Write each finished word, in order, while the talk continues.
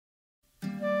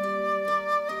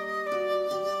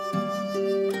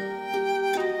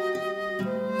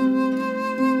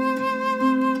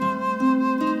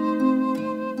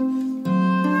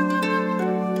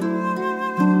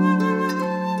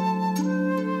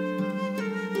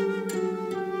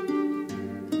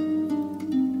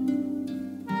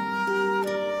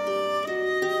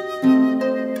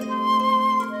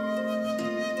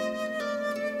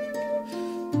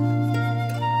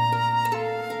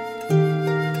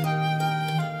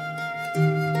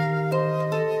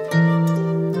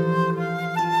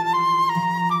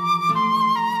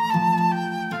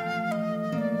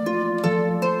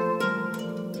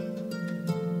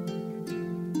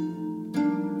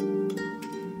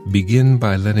Begin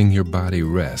by letting your body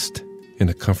rest in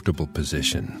a comfortable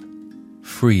position,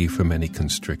 free from any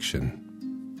constriction.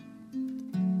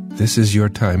 This is your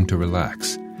time to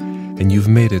relax, and you've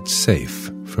made it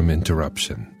safe from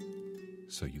interruption,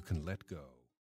 so you can let go.